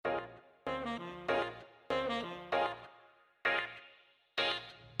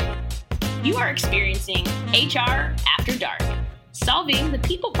You are experiencing HR After Dark, solving the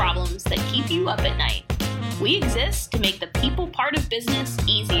people problems that keep you up at night. We exist to make the people part of business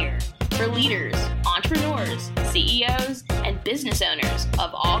easier for leaders, entrepreneurs, CEOs, and business owners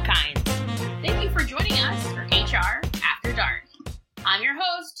of all kinds. Thank you for joining us for HR After Dark. I'm your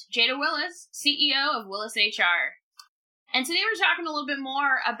host, Jada Willis, CEO of Willis HR. And today we're talking a little bit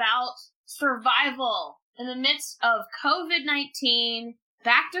more about survival in the midst of COVID-19,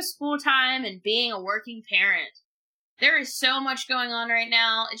 back to school time, and being a working parent. There is so much going on right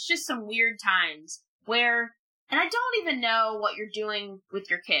now. It's just some weird times where, and I don't even know what you're doing with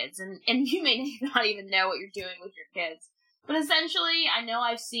your kids, and you may not even know what you're doing with your kids. But essentially, I know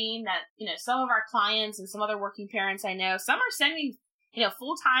I've seen that, some of our clients and some other working parents I know, some are sending,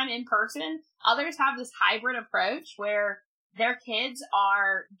 full-time in person. Others have this hybrid approach where their kids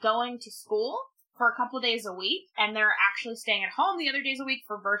are going to school for a couple days a week, and they're actually staying at home the other days a week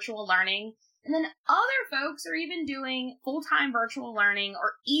for virtual learning. And then other folks are even doing full-time virtual learning,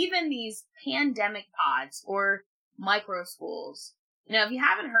 or even these pandemic pods or micro schools. If you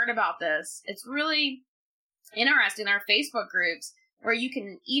haven't heard about this, it's really interesting. Our Facebook groups where you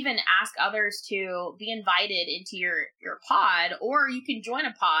can even ask others to be invited into your pod, or you can join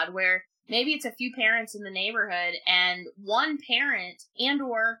a pod where maybe it's a few parents in the neighborhood and one parent and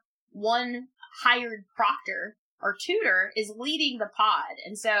or one hired proctor or tutor is leading the pod.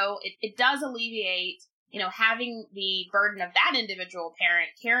 And so it does alleviate, having the burden of that individual parent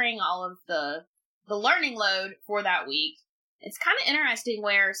carrying all of the learning load for that week. It's kind of interesting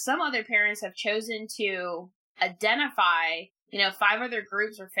where some other parents have chosen to identify, 5 other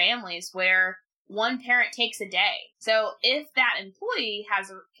groups or families where one parent takes a day. So if that employee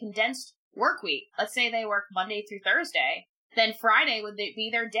has a condensed work week, let's say they work Monday through Thursday, then Friday would be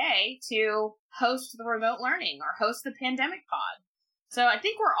their day to host the remote learning or host the pandemic pod. So I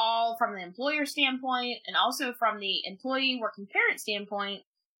think we're all, from the employer standpoint and also from the employee working parent standpoint,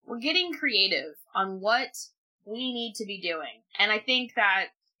 we're getting creative on what we need to be doing. And I think that,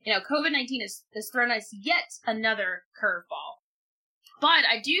 COVID-19 has thrown us yet another curveball. But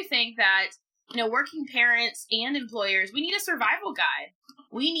I do think that, working parents and employers, we need a survival guide.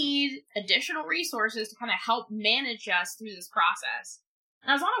 We need additional resources to kind of help manage us through this process.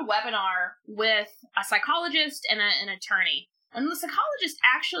 And I was on a webinar with a psychologist and an attorney. And the psychologist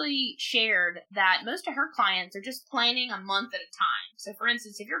actually shared that most of her clients are just planning a month at a time. So for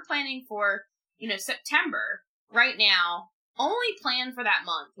instance, if you're planning for, September right now, only plan for that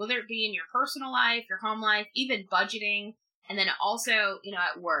month, whether it be in your personal life, your home life, even budgeting, and then also,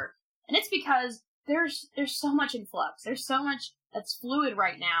 at work. And it's because there's so much in flux. There's so much that's fluid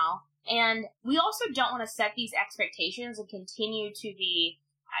right now. And we also don't want to set these expectations and continue to be,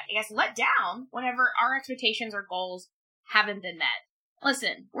 let down whenever our expectations or goals haven't been met.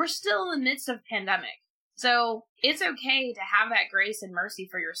 Listen, we're still in the midst of pandemic. So it's okay to have that grace and mercy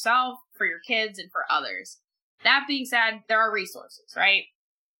for yourself, for your kids, and for others. That being said, there are resources, right?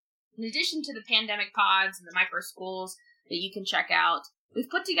 In addition to the pandemic pods and the micro schools that you can check out, we've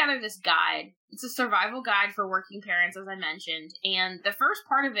put together this guide. It's a survival guide for working parents, as I mentioned. And the first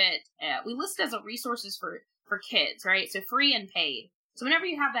part of it, we list as a resources for kids, right? So free and paid. So whenever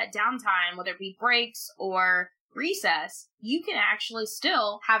you have that downtime, whether it be breaks or recess, you can actually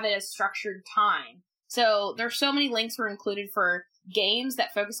still have it as structured time. So there's so many links were included for games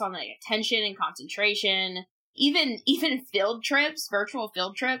that focus on attention and concentration. Even field trips, virtual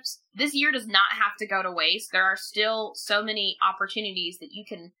field trips, this year does not have to go to waste. There are still so many opportunities that you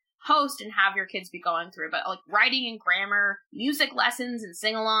can host and have your kids be going through. But like writing and grammar, music lessons and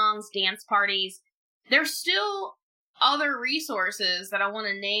sing-alongs, dance parties, there's still other resources that I want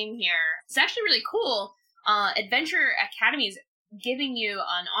to name here. It's actually really cool. Adventure Academy is giving you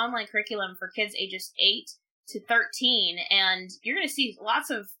an online curriculum for kids ages 8 to 13, and you're going to see lots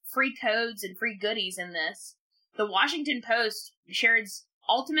of free codes and free goodies in this. The Washington Post shared its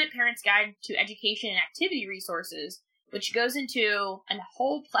Ultimate Parent's Guide to Education and Activity Resources, which goes into a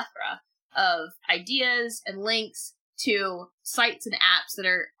whole plethora of ideas and links to sites and apps that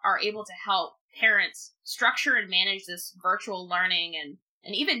are able to help parents structure and manage this virtual learning and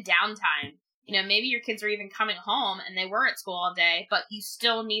even downtime. Maybe your kids are even coming home and they were at school all day, but you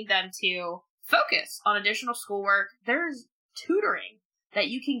still need them to focus on additional schoolwork. There's tutoring that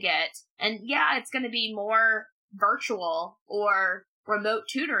you can get. And yeah, it's going to be more virtual or remote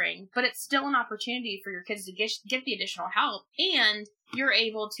tutoring, but it's still an opportunity for your kids to get the additional help, and you're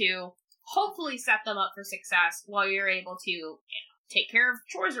able to hopefully set them up for success while you're able to take care of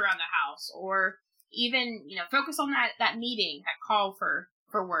chores around the house, or even, focus on that meeting, that call for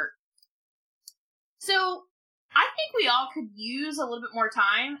work. So I think we all could use a little bit more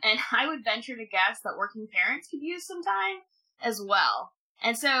time, and I would venture to guess that working parents could use some time as well.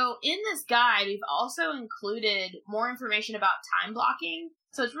 And so in this guide, we've also included more information about time blocking.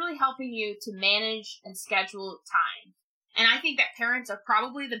 So it's really helping you to manage and schedule time. And I think that parents are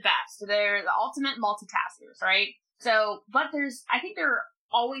probably the best. They're the ultimate multitaskers, right? So, but I think there are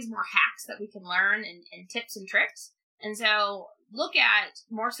always more hacks that we can learn and tips and tricks. And so look at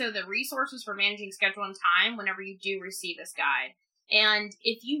more so the resources for managing schedule and time whenever you do receive this guide. And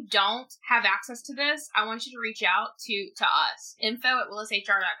if you don't have access to this, I want you to reach out to us,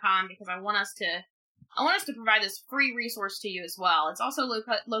 info@willishr.com, because I want us to provide this free resource to you as well. It's also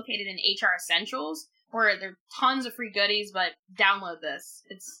located in HR Essentials, where there are tons of free goodies, but download this.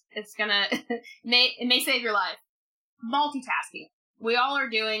 It's gonna, it may save your life. Multitasking. We all are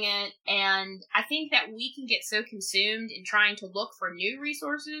doing it, and I think that we can get so consumed in trying to look for new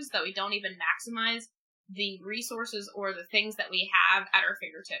resources that we don't even maximize the resources or the things that we have at our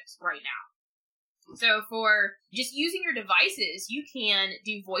fingertips right now. So for just using your devices, you can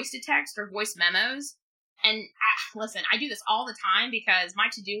do voice to text or voice memos. And listen, I do this all the time because my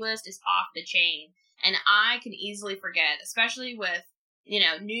to-do list is off the chain, and I can easily forget, especially with,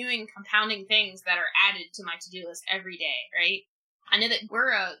 new and compounding things that are added to my to-do list every day, right? I know that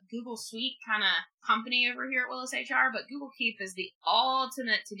we're a Google Suite kind of company over here at Willis HR, but Google Keep is the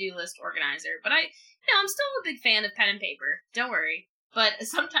ultimate to-do list organizer. But I'm still a big fan of pen and paper. Don't worry. But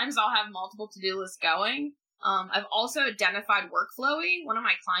sometimes I'll have multiple to-do lists going. I've also identified workflowing. One of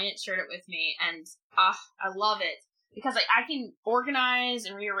my clients shared it with me, and I love it because I can organize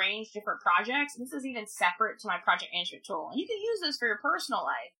and rearrange different projects. This is even separate to my project management tool. And you can use this for your personal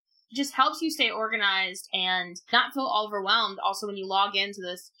life. It just helps you stay organized and not feel overwhelmed. Also, when you log into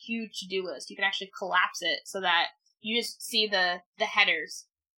this huge to-do list, you can actually collapse it so that you just see the headers.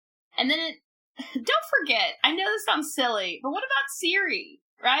 And then don't forget, I know this sounds silly, but what about Siri,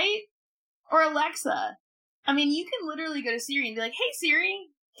 right? Or Alexa? I mean, you can literally go to Siri and be like, hey, Siri,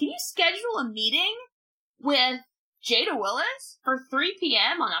 can you schedule a meeting with Jada Willis for 3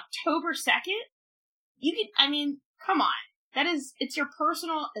 p.m. on October 2nd? Come on. It's your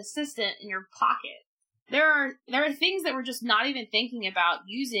personal assistant in your pocket. There are things that we're just not even thinking about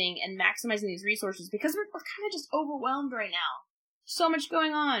using and maximizing these resources because we're kind of just overwhelmed right now. So much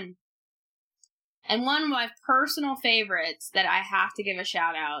going on. And one of my personal favorites that I have to give a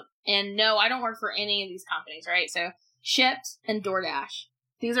shout out, and no, I don't work for any of these companies, right? So Shipt and DoorDash.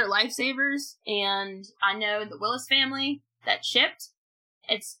 These are lifesavers, and I know the Willis family that Shipt,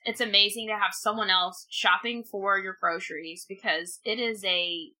 it's amazing to have someone else shopping for your groceries because it is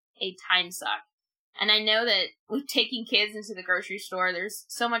a time suck. And I know that with taking kids into the grocery store, there's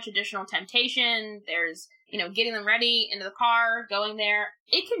so much additional temptation. There's, getting them ready into the car, going there.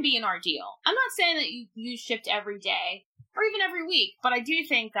 It can be an ordeal. I'm not saying that you use Shipt every day or even every week, but I do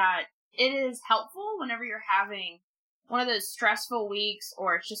think that it is helpful whenever you're having one of those stressful weeks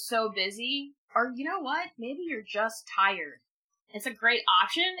or it's just so busy, or you know what? Maybe you're just tired. It's a great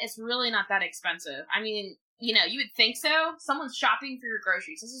option. It's really not that expensive. I mean, you would think so. Someone's shopping for your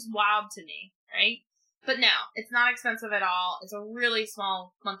groceries. This is wild to me, right? But no, it's not expensive at all. It's a really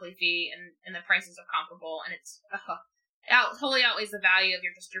small monthly fee, and the prices are comparable, and it's totally outweighs the value of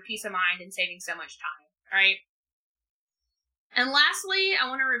your peace of mind and saving so much time, right? And lastly, I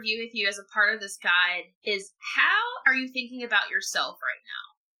want to review with you as a part of this guide is how are you thinking about yourself right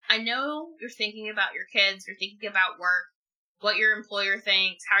now? I know you're thinking about your kids, you're thinking about work, what your employer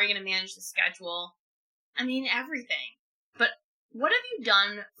thinks, how are you going to manage the schedule? I mean, everything. But what have you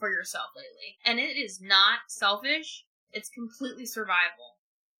done for yourself lately? And it is not selfish. It's completely survival.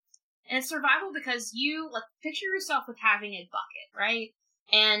 And it's survival because you, picture yourself with having a bucket, right?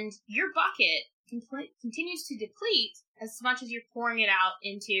 And your bucket continues to deplete as much as you're pouring it out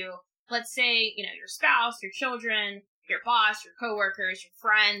into, let's say, your spouse, your children, your boss, your coworkers, your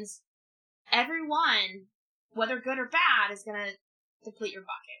friends. Everyone, whether good or bad, is going to deplete your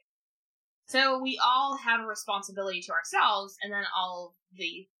bucket. So we all have a responsibility to ourselves and then all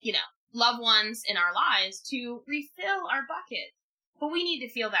the, loved ones in our lives to refill our bucket. But we need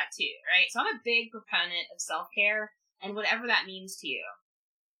to feel that too, right? So I'm a big proponent of self-care and whatever that means to you.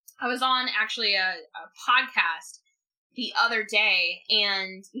 I was on actually a podcast the other day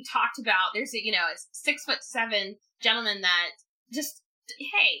and we talked about, there's a 6'7" gentleman that just,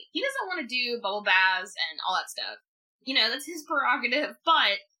 hey, he doesn't want to do bubble baths and all that stuff. That's his prerogative,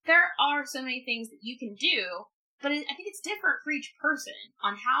 but there are so many things that you can do, but I think it's different for each person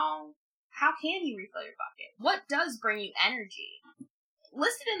on how can you refill your bucket? What does bring you energy?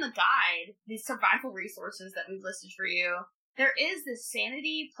 Listed in the guide, these survival resources that we've listed for you, there is this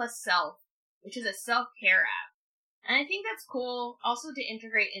Sanity Plus Self, which is a self-care app. And I think that's cool also to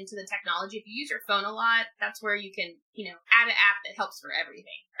integrate into the technology. If you use your phone a lot, that's where you can, add an app that helps for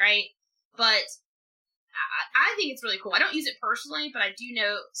everything, right? But I think it's really cool. I don't use it personally, but I do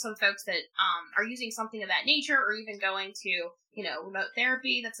know some folks that are using something of that nature, or even going to, remote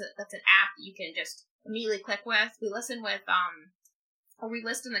therapy. That's an app that you can just immediately click with. We list in the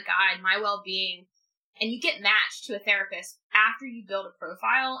guide, My Wellbeing, and you get matched to a therapist after you build a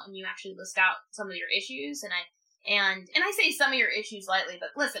profile and you actually list out some of your issues. And I say some of your issues lightly, but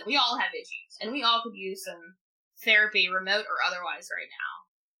listen, we all have issues, and we all could use some therapy, remote or otherwise, right now.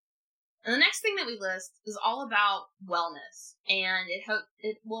 And the next thing that we list is all about wellness, and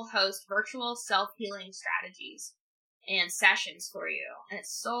it will host virtual self-healing strategies and sessions for you, and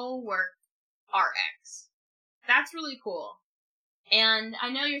it's Soul Work RX. That's really cool. And I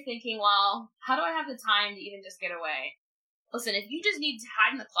know you're thinking, well, how do I have the time to even just get away? Listen, if you just need to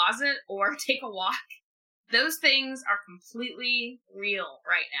hide in the closet or take a walk, those things are completely real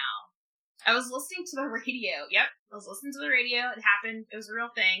right now. I was listening to the radio. Yep, I was listening to the radio. It happened. It was a real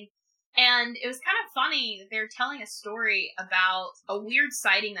thing. And it was kind of funny that they were telling a story about a weird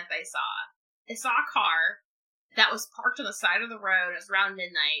sighting that they saw. They saw a car that was parked on the side of the road. It was around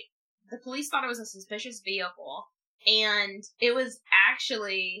midnight. The police thought it was a suspicious vehicle. And it was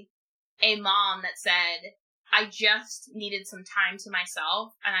actually a mom that said, I just needed some time to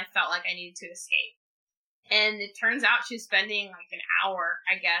myself, and I felt like I needed to escape. And it turns out she was spending like an hour,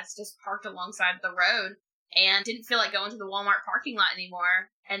 I guess, just parked alongside the road and didn't feel like going to the Walmart parking lot anymore,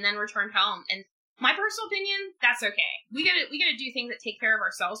 and then returned home. And my personal opinion, that's okay. We gotta do things that take care of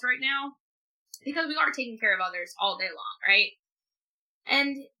ourselves right now, because we are taking care of others all day long, right?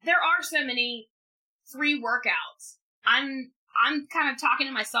 And there are so many free workouts. I'm kind of talking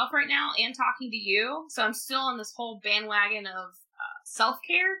to myself right now and talking to you, so I'm still on this whole bandwagon of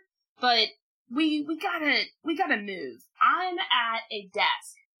self-care, but we gotta move. I'm at a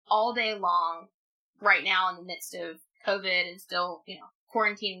desk all day long right now in the midst of COVID and still,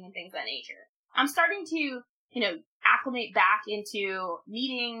 quarantining and things of that nature. I'm starting to, acclimate back into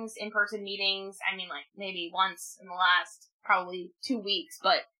meetings, in-person meetings. I mean, like maybe once in the last probably 2 weeks,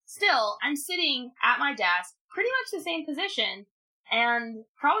 but still, I'm sitting at my desk, pretty much the same position, and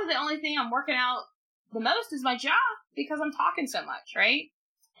probably the only thing I'm working out the most is my jaw, because I'm talking so much, right?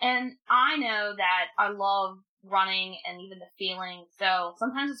 And I know that I love running and even the feeling, so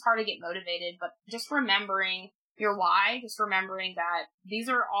sometimes it's hard to get motivated, but just remembering your why, just remembering that these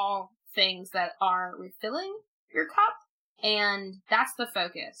are all things that are refilling your cup, and that's the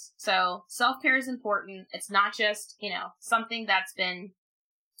focus. So self-care is important. It's not just, something that's been,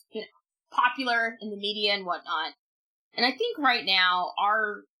 popular in the media and whatnot. And I think right now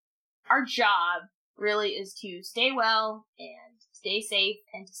our job really is to stay well and stay safe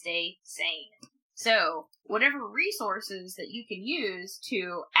and to stay sane. So whatever resources that you can use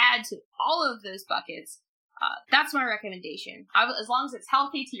to add to all of those buckets, that's my recommendation. As long as it's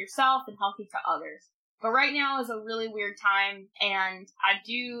healthy to yourself and healthy to others. But right now is a really weird time, and I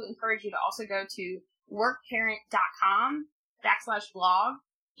do encourage you to also go to workparent.com/blog.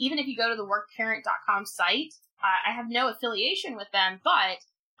 Even if you go to the workparent.com site, I have no affiliation with them, but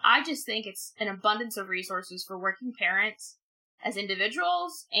I just think it's an abundance of resources for working parents as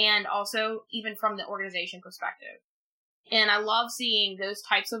individuals, and also even from the organization perspective. And I love seeing those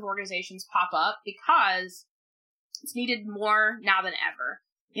types of organizations pop up because it's needed more now than ever.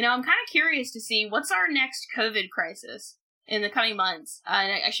 I'm kind of curious to see what's our next COVID crisis in the coming months.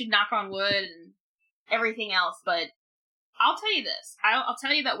 And I should knock on wood and everything else, but I'll tell you this. I'll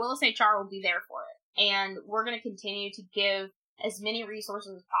tell you that Willis HR will be there for it. And we're going to continue to give as many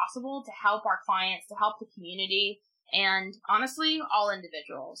resources as possible to help our clients, to help the community, and honestly, all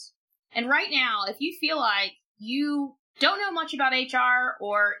individuals. And right now, if you feel like you don't know much about HR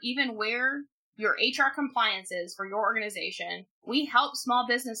or even where your HR compliance is for your organization, we help small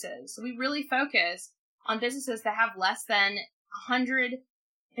businesses. So we really focus on businesses that have less than 100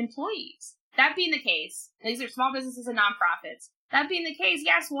 employees. That being the case, these are small businesses and nonprofits. That being the case,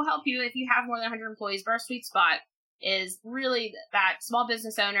 yes, we'll help you if you have more than 100 employees, but our sweet spot is really that small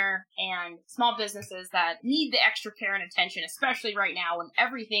business owner and small businesses that need the extra care and attention, especially right now when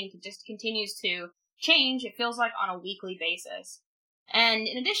everything just continues to change, it feels like, on a weekly basis. And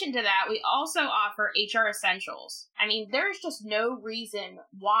in addition to that, we also offer HR essentials. I mean, there's just no reason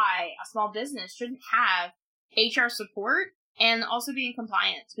why a small business shouldn't have HR support and also be in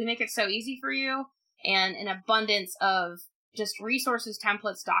compliance. We make it so easy for you, and an abundance of just resources,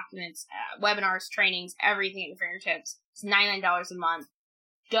 templates, documents, webinars, trainings, everything at your fingertips. It's $99 a month.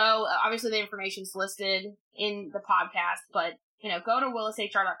 Obviously the information's listed in the podcast, but go to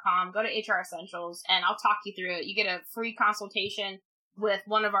willishr.com, go to HR Essentials, and I'll talk you through it. You get a free consultation with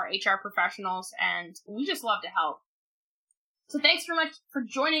one of our HR professionals, and we just love to help. So thanks very much for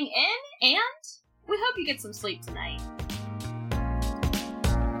joining in, and we hope you get some sleep tonight.